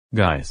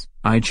Guys,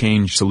 I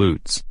change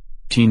salutes.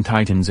 Teen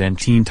Titans and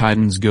Teen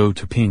Titans go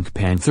to Pink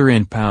Panther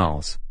and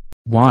pals.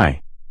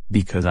 Why?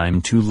 Because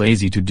I'm too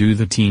lazy to do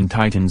the Teen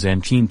Titans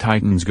and Teen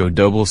Titans go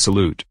double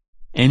salute.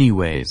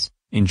 Anyways,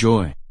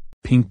 enjoy.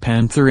 Pink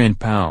Panther and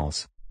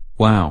pals.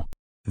 Wow.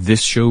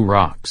 This show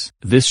rocks.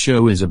 This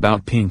show is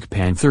about Pink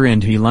Panther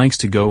and he likes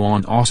to go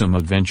on awesome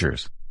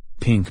adventures.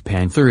 Pink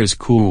Panther is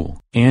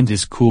cool, and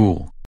is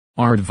cool.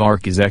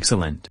 Aardvark is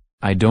excellent.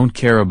 I don't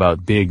care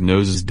about Big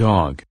Nose's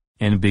dog.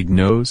 And Big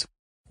Nose?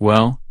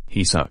 Well,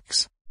 he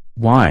sucks.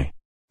 Why?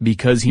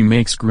 Because he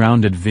makes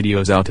grounded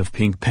videos out of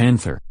Pink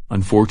Panther.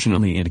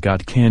 Unfortunately it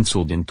got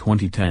cancelled in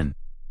 2010.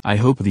 I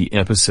hope the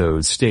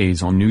episode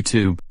stays on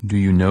YouTube. Do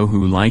you know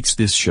who likes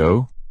this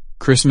show?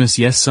 Christmas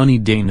Yes Sunny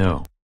Day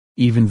No.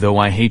 Even though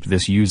I hate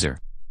this user.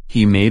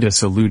 He made a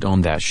salute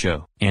on that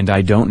show. And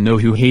I don't know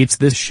who hates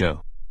this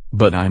show.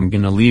 But I'm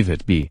gonna leave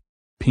it be.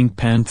 Pink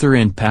Panther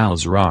and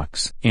pals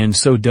rocks. And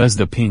so does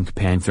the Pink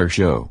Panther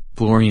show.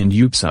 Florian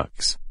Youp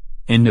sucks.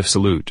 End of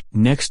salute.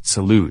 Next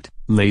salute,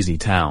 Lazy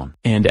Town.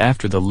 And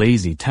after the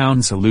Lazy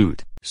Town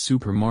salute,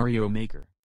 Super Mario Maker.